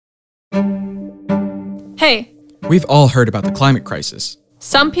Hey, We've all heard about the climate crisis,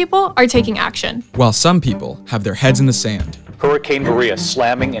 some people are taking action. while some people have their heads in the sand. Hurricane Maria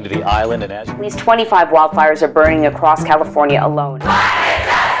slamming into the island, and as At least 25 wildfires are burning across California alone.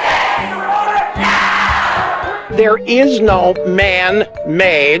 There is no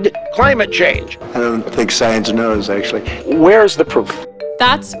man-made climate change. I don't think science knows, actually. Where's the proof?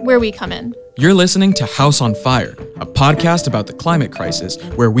 That's where we come in. You're listening to House on Fire, a podcast about the climate crisis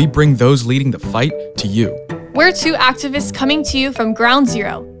where we bring those leading the fight to you. We're two activists coming to you from Ground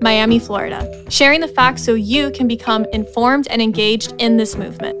Zero, Miami, Florida, sharing the facts so you can become informed and engaged in this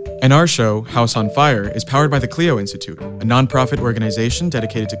movement. And our show, House on Fire, is powered by the Clio Institute, a nonprofit organization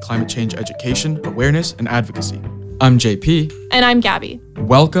dedicated to climate change education, awareness, and advocacy. I'm JP. And I'm Gabby.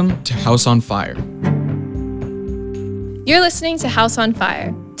 Welcome to House on Fire. You're listening to House on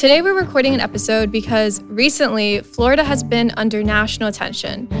Fire. Today we're recording an episode because recently Florida has been under national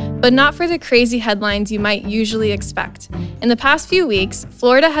attention, but not for the crazy headlines you might usually expect. In the past few weeks,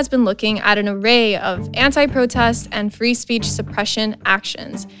 Florida has been looking at an array of anti-protest and free speech suppression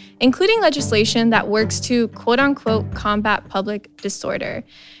actions, including legislation that works to quote-unquote combat public disorder.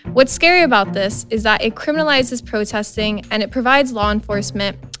 What's scary about this is that it criminalizes protesting and it provides law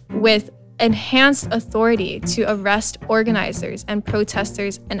enforcement with enhanced authority to arrest organizers and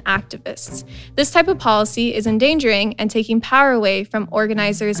protesters and activists. This type of policy is endangering and taking power away from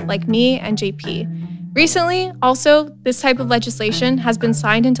organizers like me and JP. Recently, also, this type of legislation has been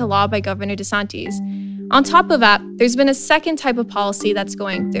signed into law by Governor DeSantis. On top of that, there's been a second type of policy that's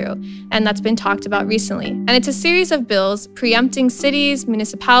going through, and that's been talked about recently. And it's a series of bills preempting cities,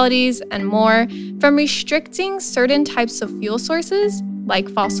 municipalities, and more from restricting certain types of fuel sources, like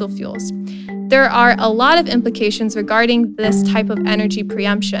fossil fuels. There are a lot of implications regarding this type of energy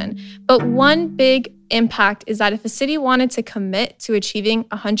preemption, but one big impact is that if a city wanted to commit to achieving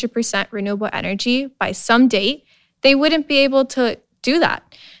 100% renewable energy by some date, they wouldn't be able to do that.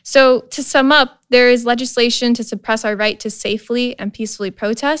 So to sum up, there is legislation to suppress our right to safely and peacefully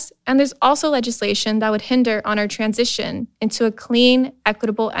protest, and there's also legislation that would hinder on our transition into a clean,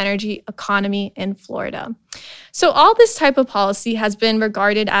 equitable energy economy in Florida. So all this type of policy has been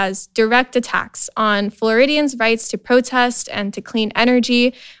regarded as direct attacks on Floridians' rights to protest and to clean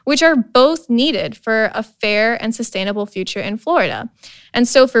energy, which are both needed for a fair and sustainable future in Florida. And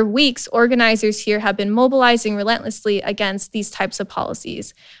so for weeks, organizers here have been mobilizing relentlessly against these types of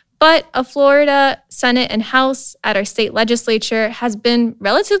policies. But a Florida Senate and House at our state legislature has been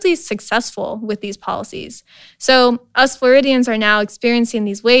relatively successful with these policies. So us Floridians are now experiencing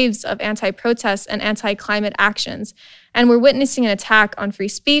these waves of anti-protest and anti-climate actions. And we're witnessing an attack on free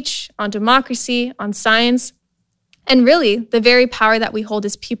speech, on democracy, on science, and really the very power that we hold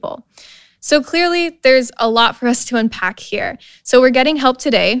as people. So clearly, there's a lot for us to unpack here. So we're getting help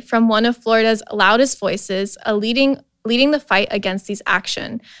today from one of Florida's loudest voices, leading the fight against these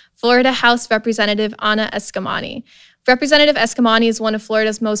action, Florida House Representative Ana Eskamani. Representative Eskamani is one of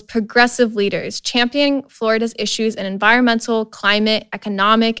Florida's most progressive leaders, championing Florida's issues in environmental, climate,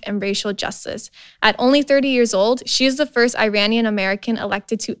 economic, and racial justice. At only 30 years old, she is the first Iranian American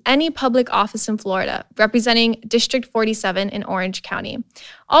elected to any public office in Florida, representing District 47 in Orange County.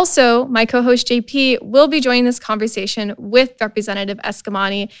 Also, my co-host JP will be joining this conversation with Representative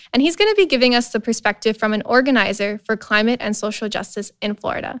Eskamani, and he's going to be giving us the perspective from an organizer for climate and social justice in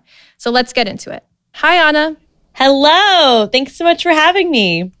Florida. So let's get into it. Hi, Ana. Hello. Thanks so much for having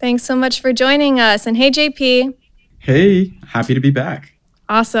me. Thanks so much for joining us. And hey, JP. Hey, happy to be back.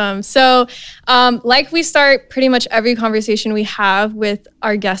 Awesome. So like we start pretty much every conversation we have with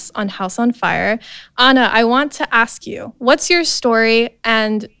our guests on House on Fire, Ana, I want to ask you, what's your story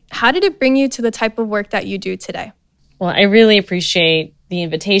and how did it bring you to the type of work that you do today? Well, I really appreciate the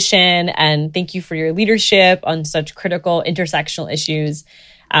invitation and thank you for your leadership on such critical intersectional issues.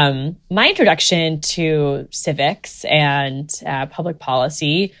 My introduction to civics and public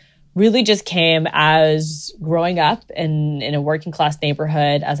policy really just came as growing up in a working class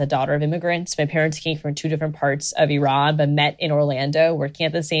neighborhood as a daughter of immigrants. My parents came from two different parts of Iran, but met in Orlando working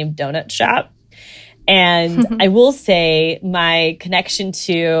at the same donut shop. And I will say my connection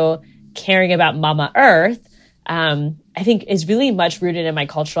to caring about Mama Earth, I think is really much rooted in my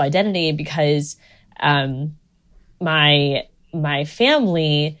cultural identity because my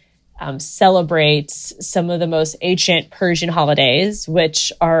family celebrates some of the most ancient Persian holidays,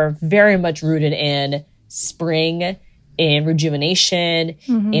 which are very much rooted in spring, in rejuvenation,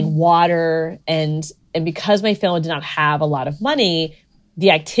 in water. And because my family did not have a lot of money,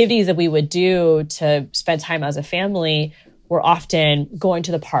 the activities that we would do to spend time as a family were often going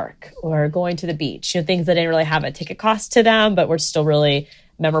to the park or going to the beach, things that didn't really have a ticket cost to them, but were still really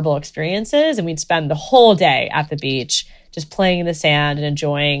memorable experiences. And we'd spend the whole day at the beach just playing in the sand and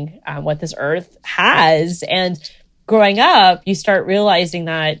enjoying what this earth has. And growing up, you start realizing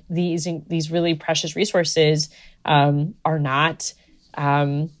that these really precious resources are not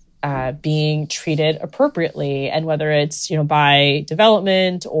being treated appropriately. And whether it's, by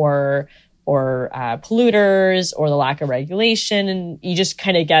development or polluters or the lack of regulation, and you just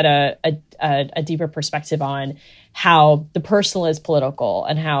kind of get a deeper perspective on how the personal is political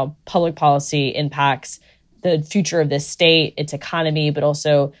and how public policy impacts the future of this state, its economy, but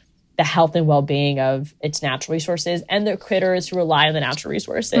also the health and well-being of its natural resources and the critters who rely on the natural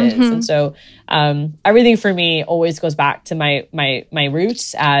resources. And so everything for me always goes back to my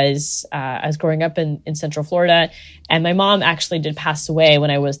roots as growing up in Central Florida. And my mom actually did pass away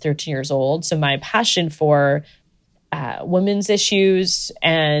when I was 13 years old. So my passion for women's issues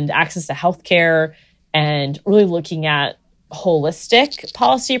and access to healthcare and really looking at holistic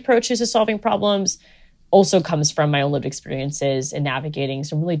policy approaches to solving problems also comes from my own lived experiences in navigating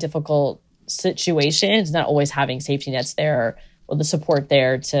some really difficult situations, not always having safety nets there or the support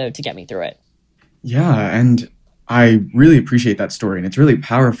there to get me through it. Yeah, and I really appreciate that story, and it's really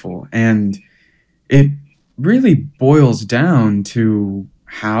powerful. And it really boils down to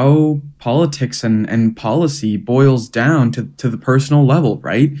how politics and policy boils down to the personal level,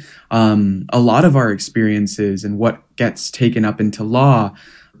 right? A lot of our experiences and what gets taken up into law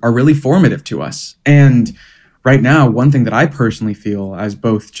are really formative to us. And right now, one thing that I personally feel as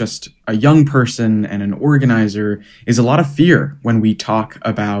both just a young person and an organizer is a lot of fear when we talk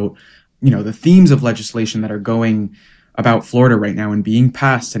about, the themes of legislation that are going about Florida right now and being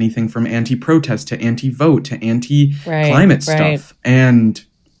passed, anything from anti-protest to anti-vote to anti-climate stuff. And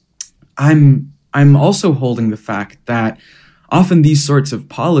I'm also holding the fact that often these sorts of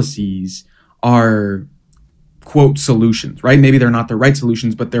policies are, quote, solutions, right? Maybe they're not the right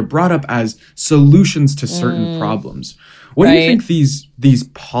solutions, but they're brought up as solutions to certain problems. What do you think these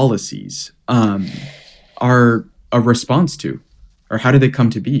policies are a response to, or how do they come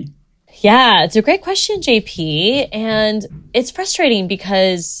to be? Yeah, it's a great question, JP. And it's frustrating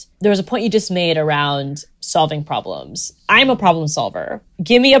because there was a point you just made around solving problems. I'm a problem solver.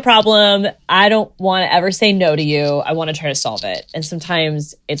 Give me a problem. I don't want to ever say no to you. I want to try to solve it. And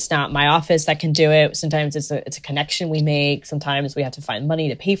sometimes it's not my office that can do it. Sometimes it's a connection we make. Sometimes we have to find money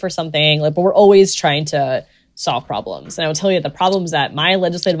to pay for something. But we're always trying to solve problems. And I will tell you the problems that my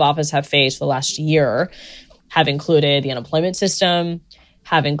legislative office have faced for the last year have included the unemployment system,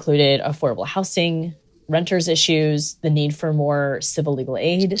 have included affordable housing, renters issues, the need for more civil legal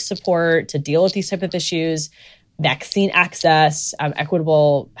aid support to deal with these type of issues, vaccine access,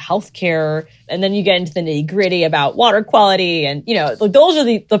 equitable healthcare, and then you get into the nitty gritty about water quality. And, those are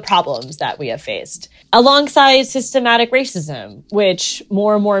the problems that we have faced alongside systematic racism, which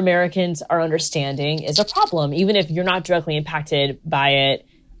more and more Americans are understanding is a problem. Even if you're not directly impacted by it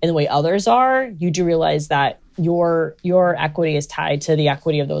in the way others are, you do realize that your equity is tied to the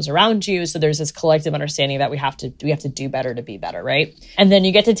equity of those around you. So there's this collective understanding that we have to do better to be better, right? And then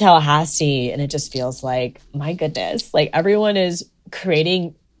you get to Tallahassee and it just feels like, my goodness, like everyone is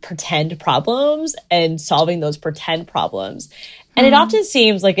creating pretend problems and solving those pretend problems. And it often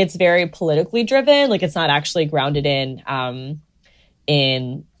seems like it's very politically driven, like it's not actually grounded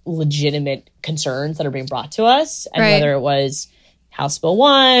in legitimate concerns that are being brought to us. And whether it was House Bill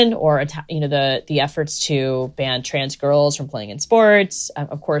 1 or the efforts to ban trans girls from playing in sports,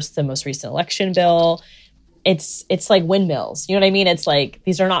 of course the most recent election bill, it's like windmills. You know what I mean? It's like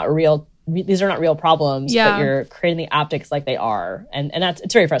these are not real problems, but you're creating the optics like they are, and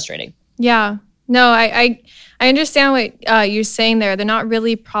it's very frustrating. Yeah. No, I understand what you're saying there. They're not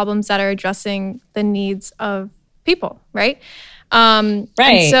really problems that are addressing the needs of people, right? And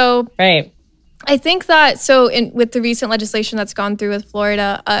so I think that with the recent legislation that's gone through with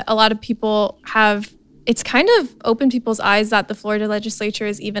Florida, a lot of people it's kind of opened people's eyes that the Florida legislature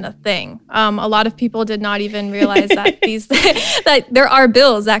is even a thing. A lot of people did not even realize that that there are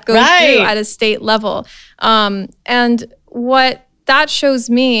bills that go through at a state level. And what that shows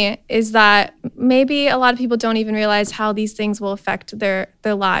me is that maybe a lot of people don't even realize how these things will affect their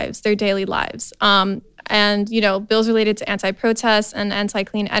lives, their daily lives. And, bills related to anti-protest and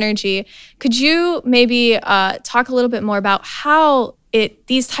anti-clean energy. Could you maybe talk a little bit more about how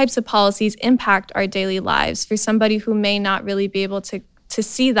these types of policies impact our daily lives for somebody who may not really be able to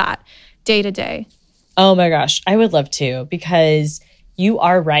see that day to day? Oh my gosh, I would love to, because you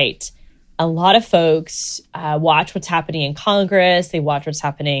are right. A lot of folks watch what's happening in Congress. They watch what's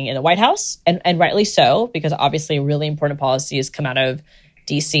happening in the White House, and rightly so, because obviously really important policies come out of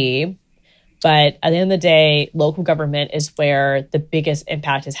DC. But at the end of the day, local government is where the biggest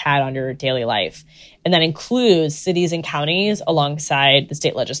impact is had on your daily life. And that includes cities and counties alongside the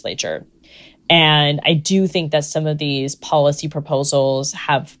state legislature. And I do think that some of these policy proposals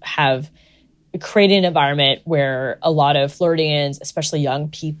have created an environment where a lot of Floridians, especially young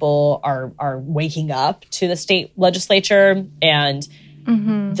people, are waking up to the state legislature. And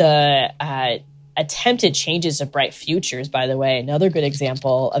the attempted changes of Bright Futures, by the way, another good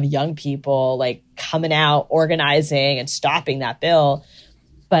example of young people like coming out, organizing, and stopping that bill.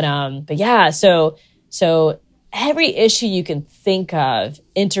 But yeah, so every issue you can think of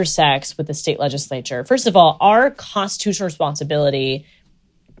intersects with the state legislature. First of all, our constitutional responsibility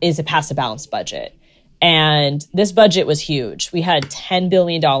is to pass a balanced budget. And this budget was huge. We had $10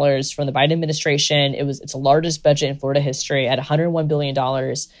 billion from the Biden administration. It's the largest budget in Florida history at $101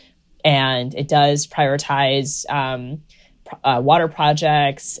 billion. And it does prioritize water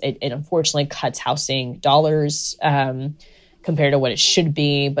projects. It unfortunately cuts housing dollars compared to what it should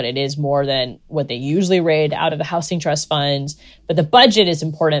be, but it is more than what they usually raid out of the Housing Trust Fund. But the budget is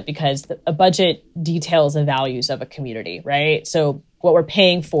important because a budget details the values of a community, right? So what we're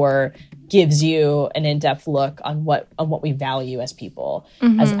paying for gives you an in-depth look on what we value as people,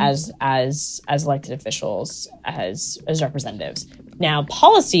 as elected officials, as representatives. Now,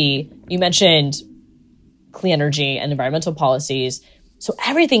 policy, you mentioned clean energy and environmental policies. So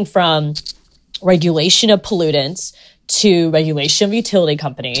everything from regulation of pollutants to regulation of utility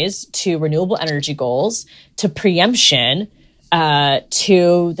companies, to renewable energy goals, to preemption,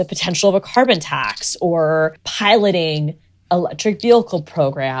 to the potential of a carbon tax or piloting electric vehicle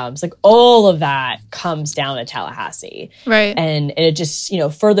programs, like all of that comes down to Tallahassee. Right. And it just,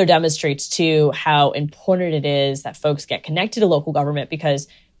 further demonstrates too how important it is that folks get connected to local government, because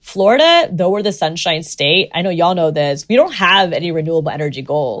Florida, though we're the Sunshine State, I know y'all know this, we don't have any renewable energy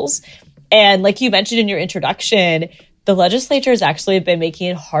goals. And like you mentioned in your introduction, the legislature has actually been making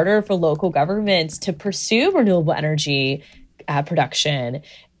it harder for local governments to pursue renewable energy production.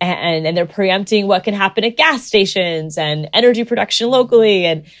 And they're preempting what can happen at gas stations and energy production locally.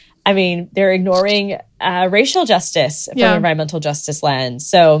 And I mean, they're ignoring racial justice from an environmental justice lens.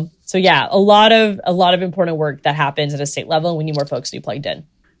 So yeah, a lot of important work that happens at a state level, and we need more folks to be plugged in.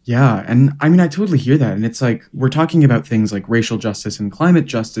 Yeah, and I mean, I totally hear that. And it's like, we're talking about things like racial justice and climate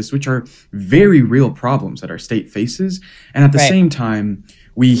justice, which are very real problems that our state faces. And at the same time,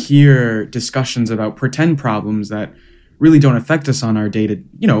 we hear discussions about pretend problems that really don't affect us on our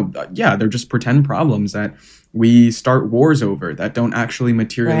they're just pretend problems that we start wars over that don't actually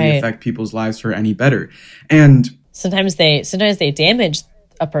materially affect people's lives for any better. And sometimes they damage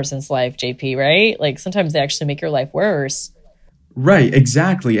a person's life, JP, right? Like sometimes they actually make your life worse. Right,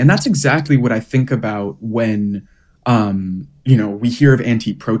 exactly. And that's exactly what I think about when, we hear of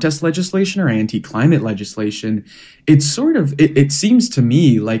anti-protest legislation or anti-climate legislation. It's sort of, it seems to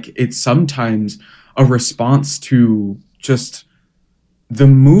me like it's sometimes a response to just the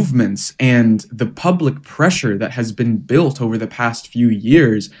movements and the public pressure that has been built over the past few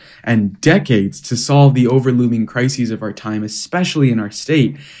years and decades to solve the overlooming crises of our time, especially in our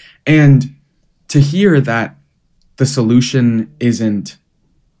state. And to hear that the solution isn't,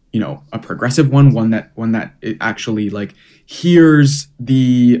 a progressive one that it actually like hears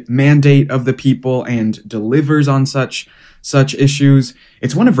the mandate of the people and delivers on such issues.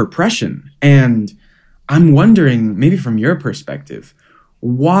 It's one of repression. And I'm wondering, maybe from your perspective,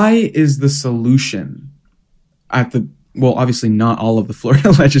 why is the solution obviously not all of the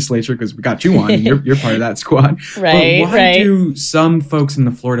Florida legislature, because we got you on and you're part of that squad. Right, but why do some folks in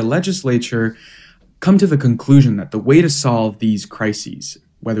the Florida legislature come to the conclusion that the way to solve these crises,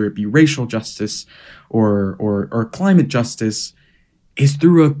 whether it be racial justice or climate justice, is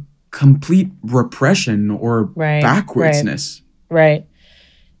through a complete repression or backwardsness? Right.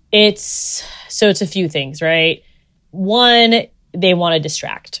 It's a few things, right? One, they want to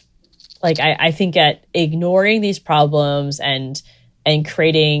distract. Like I think at ignoring these problems and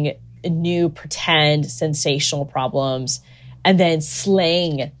creating new pretend sensational problems and then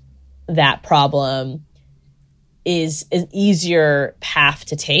slaying that problem is an easier path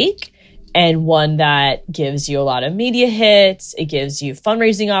to take, and one that gives you a lot of media hits. It gives you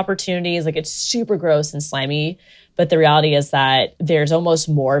fundraising opportunities. Like it's super gross and slimy. But the reality is that there's almost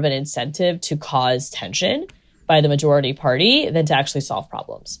more of an incentive to cause tension by the majority party than to actually solve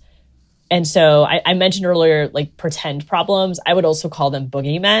problems. And so I mentioned earlier, like pretend problems. I would also call them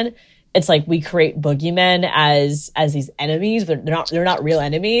boogeymen, it's like we create boogeymen as these enemies, but they're not real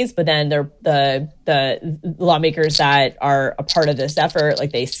enemies. But then they're the lawmakers that are a part of this effort,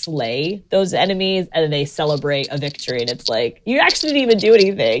 like they slay those enemies and then they celebrate a victory. And it's like, you actually didn't even do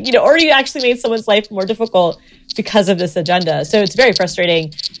anything, you know, or you actually made someone's life more difficult because of this agenda. So it's very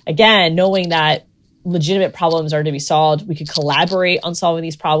frustrating, again, knowing that legitimate problems are to be solved. We could collaborate on solving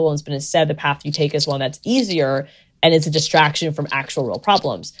these problems, but instead the path you take is one that's easier and it's a distraction from actual real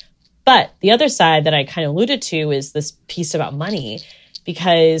problems. But the other side that I kind of alluded to is this piece about money,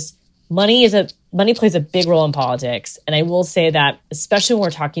 because money plays a big role in politics. And I will say that, especially when we're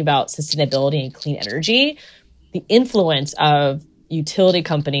talking about sustainability and clean energy, the influence of utility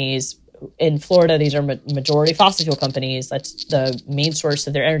companies in Florida, these are majority fossil fuel companies. That's the main source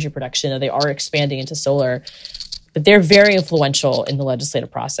of their energy production. They are expanding into solar, but they're very influential in the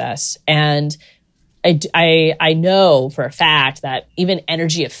legislative process. And I know for a fact that even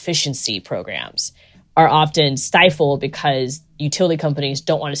energy efficiency programs are often stifled because utility companies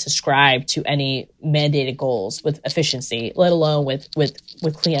don't want to subscribe to any mandated goals with efficiency, let alone with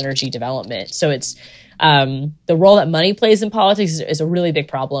clean energy development. So it's the role that money plays in politics is a really big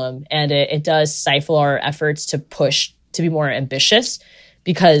problem, and it does stifle our efforts to push to be more ambitious,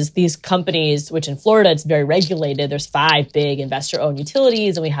 because these companies, which in Florida, it's very regulated. There's 5 big investor-owned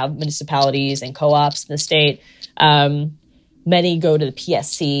utilities, and we have municipalities and co-ops in the state. Many go to the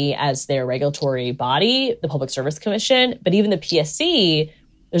PSC as their regulatory body, the Public Service Commission. But even the PSC,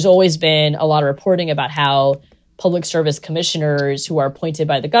 there's always been a lot of reporting about how public service commissioners who are appointed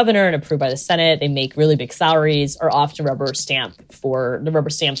by the governor and approved by the Senate, they make really big salaries, are often rubber stamps for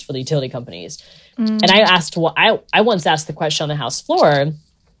the utility companies. And I once asked the question on the House floor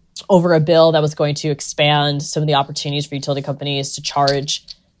over a bill that was going to expand some of the opportunities for utility companies to charge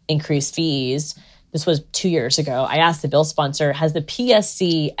increased fees. This was 2 years ago. I asked the bill sponsor, has the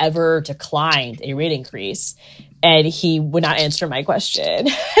PSC ever declined a rate increase? And he would not answer my question.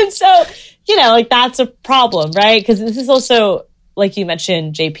 And so, that's a problem, right? Because this is also, like you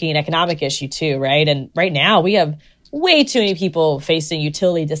mentioned, JP, an economic issue too, right? And right now we have way too many people facing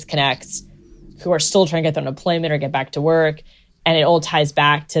utility disconnects who are still trying to get their unemployment or get back to work. And it all ties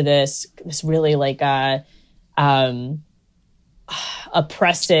back to this really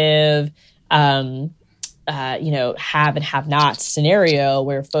oppressive, have and have not scenario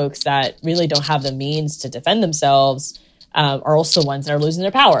where folks that really don't have the means to defend themselves are also ones that are losing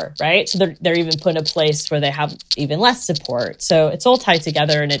their power, right? So they're even put in a place where they have even less support. So it's all tied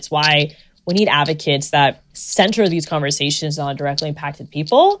together, and it's why we need advocates that center these conversations on directly impacted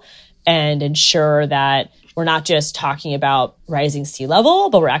people and ensure that we're not just talking about rising sea level,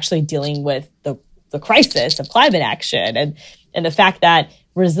 but we're actually dealing with the crisis of climate action and the fact that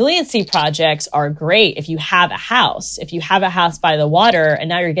resiliency projects are great if you have a house. If you have a house by the water and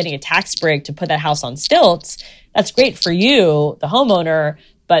now you're getting a tax break to put that house on stilts, that's great for you, the homeowner.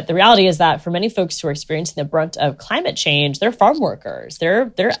 But the reality is that for many folks who are experiencing the brunt of climate change, they're farm workers,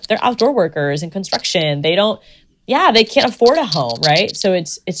 they're outdoor workers in construction. They can't afford a home, right? So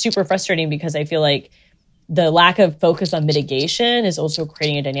it's super frustrating because I feel like the lack of focus on mitigation is also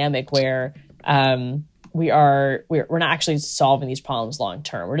creating a dynamic where we're not actually solving these problems long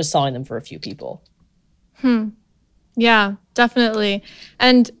term. We're just solving them for a few people. Yeah, definitely.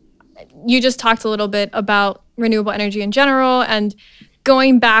 And you just talked a little bit about renewable energy in general, and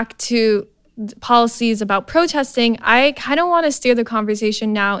going back to policies about protesting, I kind of want to steer the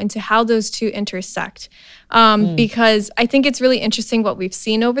conversation now into how those two intersect. Because I think it's really interesting what we've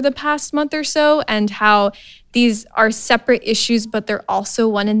seen over the past month or so, and how these are separate issues, but they're also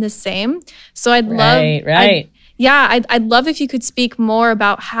one and the same. So I'd love, I'd love if you could speak more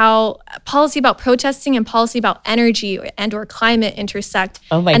about how policy about protesting and policy about energy and or climate intersect.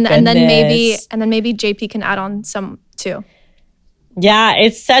 Oh my goodness. And then maybe JP can add on some too. Yeah,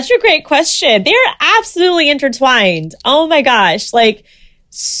 it's such a great question. They're absolutely intertwined. Oh my gosh. Like,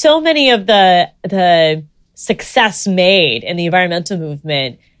 so many of the success made in the environmental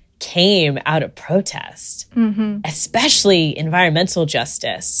movement came out of protest, especially environmental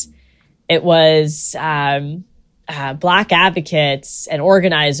justice. It was Black advocates and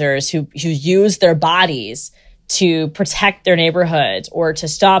organizers who used their bodies to protect their neighborhoods or to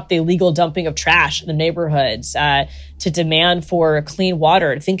stop the illegal dumping of trash in the neighborhoods, to demand for clean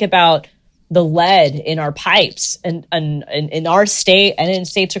water. Think about the lead in our pipes and in our state and in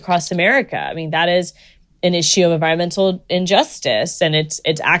states across America. I mean, that is an issue of environmental injustice, and it's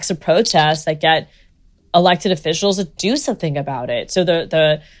acts of protest that get elected officials to do something about it. So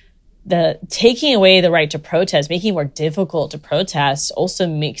the taking away the right to protest, making it more difficult to protest, also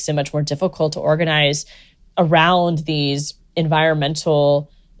makes it much more difficult to organize around these environmental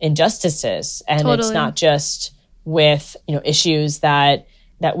injustices. And Totally. it's not just with, issues that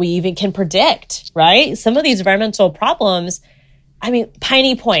we even can predict, right? Some of these environmental problems,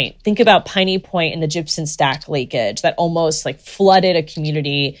 Piney Point. Think about Piney Point and the gypsum stack leakage that almost flooded a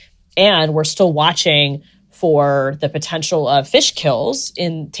community. And we're still watching for the potential of fish kills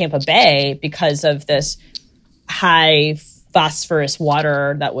in Tampa Bay because of this high phosphorus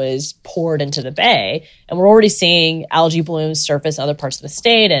water that was poured into the bay. And we're already seeing algae blooms surface in other parts of the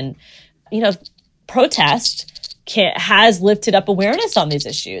state. And, protest has lifted up awareness on these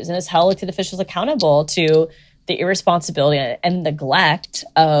issues and has held elected officials accountable to the irresponsibility and neglect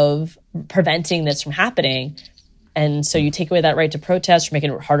of preventing this from happening. And so you take away that right to protest, or make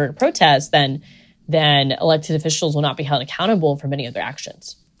it harder to protest, then elected officials will not be held accountable for many of their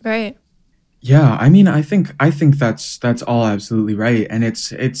actions. Right. Yeah, I think that's all absolutely right. And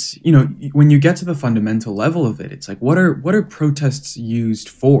it's when you get to the fundamental level of it, it's what are protests used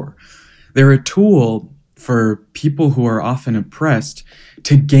for? They're a tool for people who are often oppressed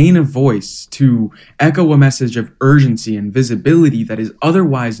to gain a voice, to echo a message of urgency and visibility that is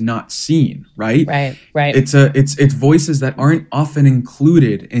otherwise not seen, right? Right. It's voices that aren't often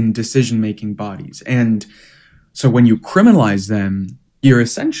included in decision-making bodies. And so when you criminalize them, you're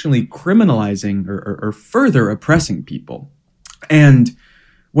essentially criminalizing or further oppressing people. And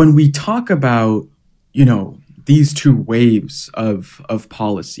when we talk about, these two waves of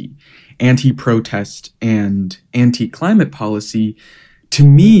policy, anti-protest and anti-climate policy, to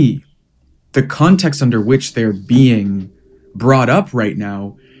me, the context under which they're being brought up right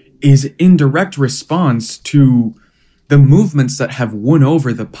now is in direct response to the movements that have won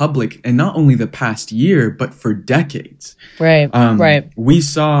over the public in not only the past year, but for decades. Right. We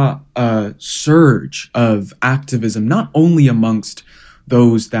saw a surge of activism, not only amongst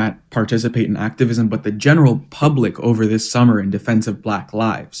those that participate in activism, but the general public over this summer in defense of Black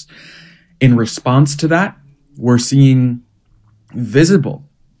lives. In response to that, we're seeing visible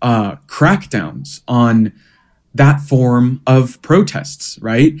crackdowns on that form of protests,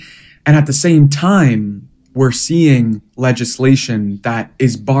 right? And at the same time, we're seeing legislation that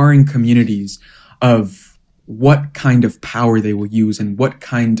is barring communities of what kind of power they will use and what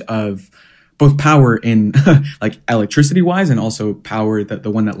kind of both power in electricity wise and also power that the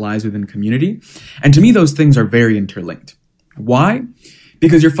one that lies within community. And to me, those things are very interlinked. Why?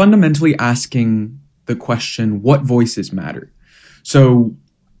 Because you're fundamentally asking the question, what voices matter? So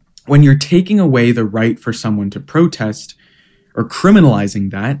when you're taking away the right for someone to protest or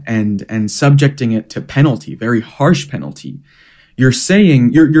criminalizing that and subjecting it to penalty, very harsh penalty, you're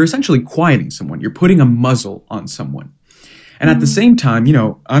saying, you're essentially quieting someone. You're putting a muzzle on someone. And at the same time,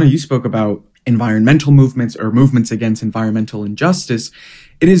 Anna, you spoke about environmental movements or movements against environmental injustice.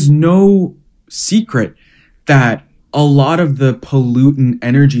 It is no secret that a lot of the pollutant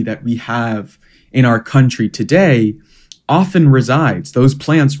energy that we have in our country today often resides. Those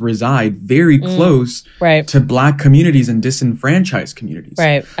plants reside very close to Black communities and disenfranchised communities.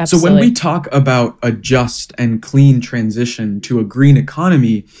 Right, absolutely. So when we talk about a just and clean transition to a green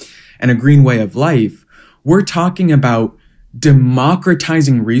economy and a green way of life, we're talking about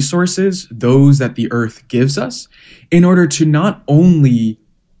democratizing resources, those that the earth gives us, in order to not only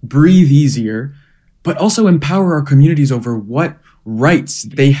breathe easier, but also empower our communities over what rights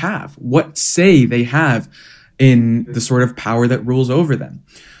they have, what say they have in the sort of power that rules over them.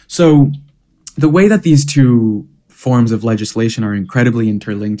 So the way that these two forms of legislation are incredibly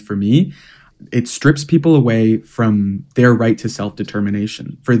interlinked for me, it strips people away from their right to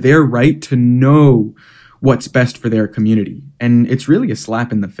self-determination, for their right to know what's best for their community. And it's really a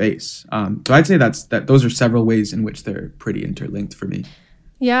slap in the face. So I'd say that those are several ways in which they're pretty interlinked for me.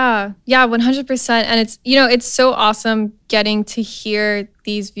 Yeah, 100%. And it's, it's so awesome getting to hear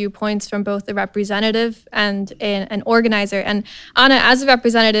these viewpoints from both the representative and an organizer. And Anna, as a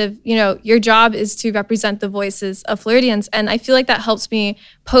representative, your job is to represent the voices of Floridians. And I feel like that helps me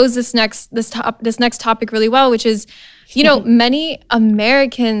pose this next topic really well, which is, many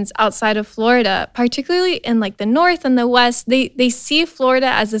Americans outside of Florida, particularly in the North and the West, they see Florida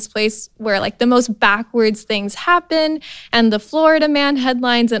as this place where the most backwards things happen and the Florida Man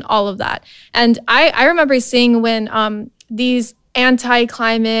headlines and all of that. And I remember seeing when these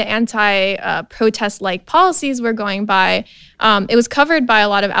anti-climate, anti-protest-like policies were going by. It was covered by a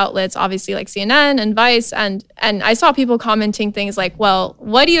lot of outlets, obviously like CNN and Vice, and I saw people commenting things like, well,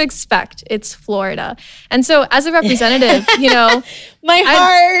 what do you expect? It's Florida. And so as a representative, my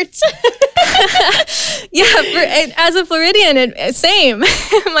heart. As a Floridian, same,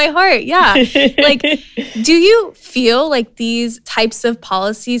 my heart, yeah. Do you feel like these types of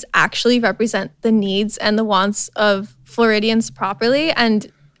policies actually represent the needs and the wants of Floridians properly?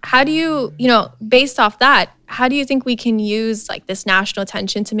 And how do you, based off that, how do you think we can use like this national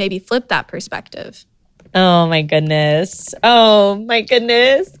attention to maybe flip that perspective? Oh my goodness,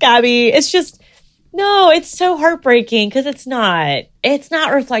 Gabby. It's just, no, it's so heartbreaking because it's not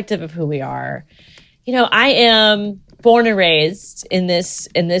reflective of who we are. I am born and raised in this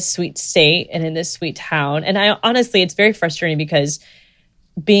sweet state and in this sweet town. And I honestly, it's very frustrating because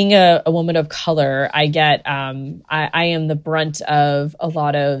being a woman of color, I get, I am the brunt of a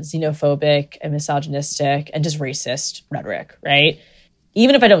lot of xenophobic and misogynistic and just racist rhetoric, right?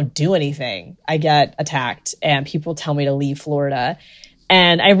 Even if I don't do anything, I get attacked and people tell me to leave Florida.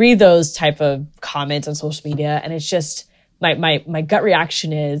 And I read those type of comments on social media and it's just, my gut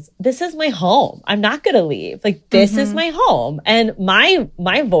reaction is, this is my home. I'm not going to leave. Like, this is my home. And my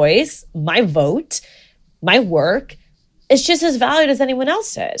voice, my vote, my work, it's just as valued as anyone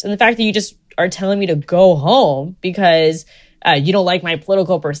else's. And the fact that you just are telling me to go home because you don't like my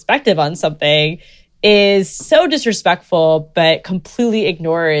political perspective on something is so disrespectful, but completely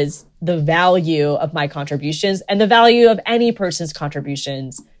ignores the value of my contributions and the value of any person's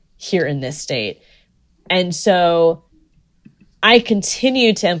contributions here in this state. And so I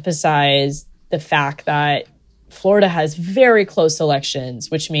continue to emphasize the fact that Florida has very close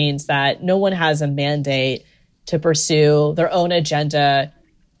elections, which means that no one has a mandate to pursue their own agenda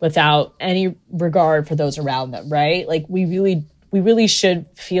without any regard for those around them, right? Like we really should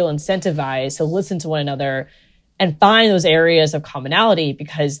feel incentivized to listen to one another and find those areas of commonality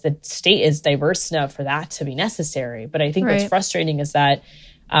because the state is diverse enough for that to be necessary. But I think what's frustrating is that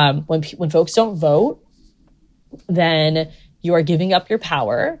when folks don't vote, then you are giving up your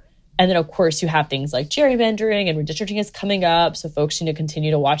power. And then, of course, you have things like gerrymandering and redistricting is coming up. So folks need to continue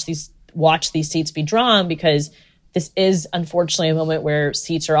to watch these seats be drawn because this is unfortunately a moment where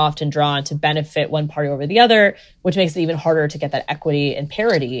seats are often drawn to benefit one party over the other, which makes it even harder to get that equity and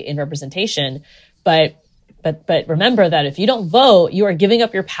parity in representation. But remember that if you don't vote, you are giving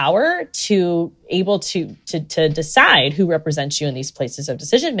up your power to able to decide who represents you in these places of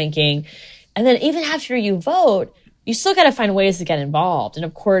decision making. And then even after you vote, you still got to find ways to get involved. And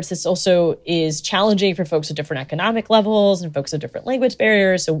of course, this also is challenging for folks with different economic levels and folks with different language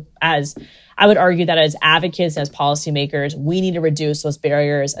barriers. So as I would argue that as advocates and as policymakers, we need to reduce those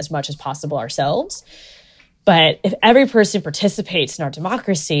barriers as much as possible ourselves. But if every person participates in our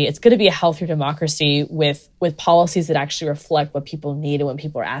democracy, it's going to be a healthier democracy with policies that actually reflect what people need and what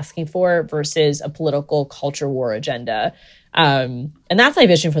people are asking for versus a political culture war agenda. And that's my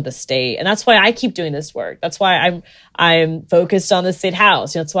vision for the state. And that's why I keep doing this work. That's why I'm focused on the state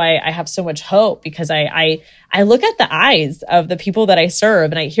house. That's why I have so much hope because I look at the eyes of the people that I serve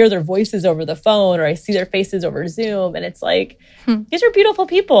and I hear their voices over the phone or I see their faces over Zoom. And it's like, these are beautiful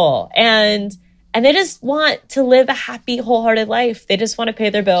people. And they just want to live a happy, wholehearted life. They just want to pay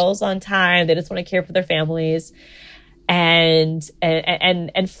their bills on time. They just want to care for their families. And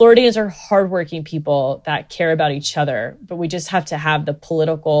Floridians are hardworking people that care about each other, but we just have to have the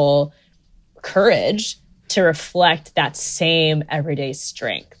political courage to reflect that same everyday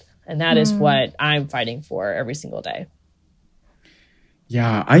strength. And that is what I'm fighting for every single day.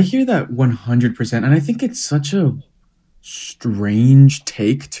 Yeah, I hear that 100%. And I think it's such a strange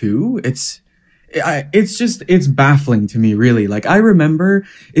take too. It's baffling to me, really. Like, I remember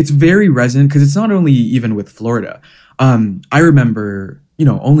it's very resonant because it's not only even with Florida. I remember,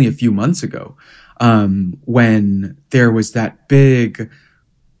 only a few months ago, when there was that big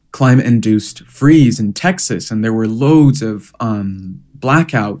climate-induced freeze in Texas and there were loads of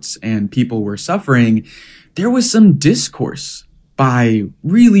blackouts and people were suffering, there was some discourse by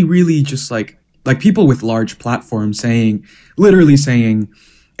really, really just like people with large platforms literally saying,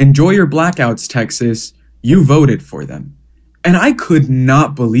 enjoy your blackouts, Texas. You voted for them. And I could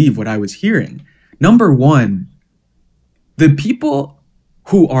not believe what I was hearing. Number one, the people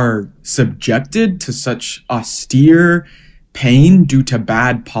who are subjected to such austere pain due to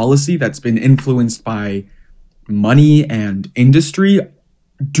bad policy that's been influenced by money and industry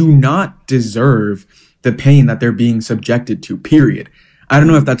do not deserve the pain that they're being subjected to, period. I don't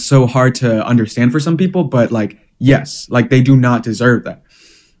know if that's so hard to understand for some people, but yes, they do not deserve that.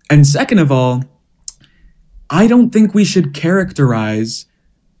 And second of all, I don't think we should characterize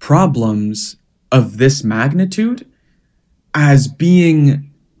problems of this magnitude as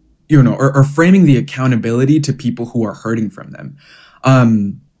being, or framing the accountability to people who are hurting from them.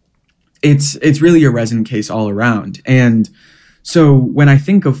 It's really a resin case all around. And so when I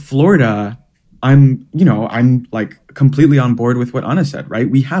think of Florida, I'm completely on board with what Anna said, right?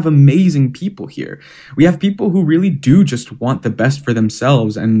 We have amazing people here. We have people who really do just want the best for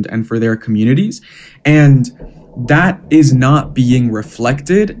themselves and for their communities. And that is not being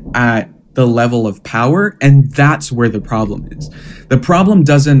reflected at the level of power, and that's where the problem is. The problem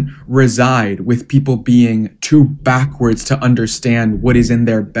doesn't reside with people being too backwards to understand what is in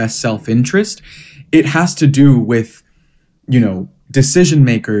their best self-interest. It has to do with, decision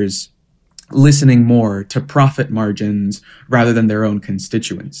makers listening more to profit margins rather than their own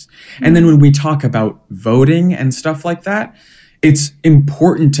constituents. And then when we talk about voting and stuff like that, it's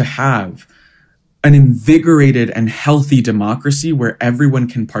important to have an invigorated and healthy democracy where everyone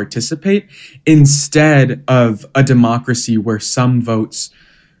can participate instead of a democracy where some votes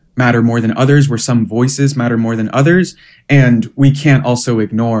matter more than others, where some voices matter more than others. And we can't also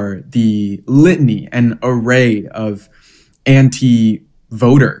ignore the litany and array of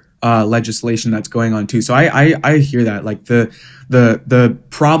anti-voter legislation that's going on too. So I hear that, like the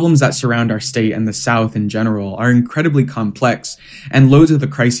problems that surround our state and the South in general are incredibly complex, and loads of the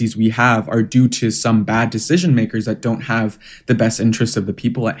crises we have are due to some bad decision makers that don't have the best interests of the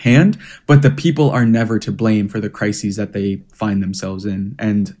people at hand. But the people are never to blame for the crises that they find themselves in.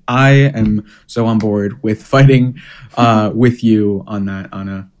 And I am so on board with fighting with you on that,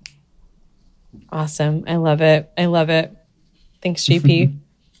 Anna. Awesome. I love it. Thanks, JP.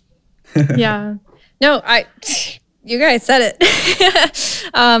 Yeah. No, you guys said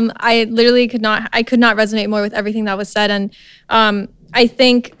it. I literally could not resonate more with everything that was said. And I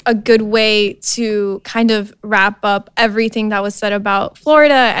think a good way to kind of wrap up everything that was said about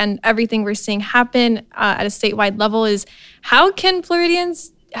Florida and everything we're seeing happen at a statewide level is, how can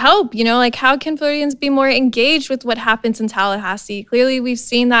Floridians help? How can Floridians be more engaged with what happens in Tallahassee? Clearly, we've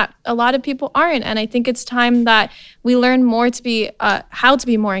seen that a lot of people aren't. And I think it's time that we learn more to be, how to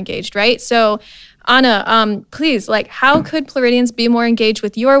be more engaged, right? So, Anna, please, how could Floridians be more engaged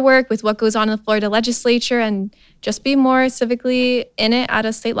with your work, with what goes on in the Florida legislature, and just be more civically in it at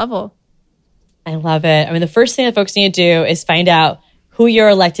a state level? I love it. I mean, the first thing that folks need to do is find out who your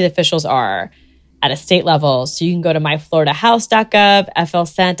elected officials are at a state level. So you can go to myfloridahouse.gov,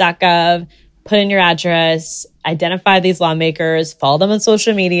 flsenate.gov, put in your address, identify these lawmakers, follow them on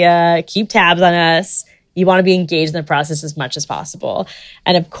social media, keep tabs on us. You want to be engaged in the process as much as possible.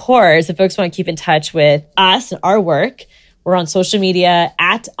 And of course, if folks want to keep in touch with us and our work, we're on social media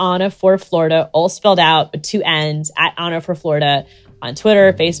at Anna for Florida, all spelled out with 2 N's, at Anna for Florida, on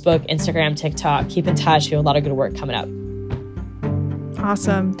Twitter, Facebook, Instagram, TikTok. Keep in touch. We have a lot of good work coming up.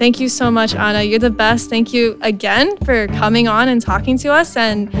 Awesome. Thank you so much, Anna. You're the best. Thank you again for coming on and talking to us.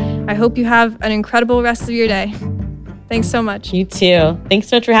 And I hope you have an incredible rest of your day. Thanks so much. You too. Thanks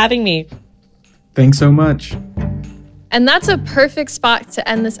so much for having me. Thanks so much. And that's a perfect spot to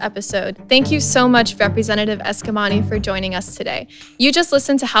end this episode. Thank you so much, Representative Eskamani, for joining us today. You just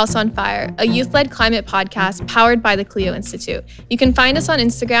listened to House on Fire, a youth-led climate podcast powered by the Clio Institute. You can find us on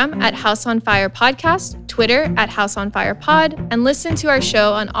Instagram at House on Fire Podcast, Twitter at House on Fire Pod, and listen to our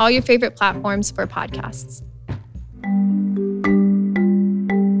show on all your favorite platforms for podcasts.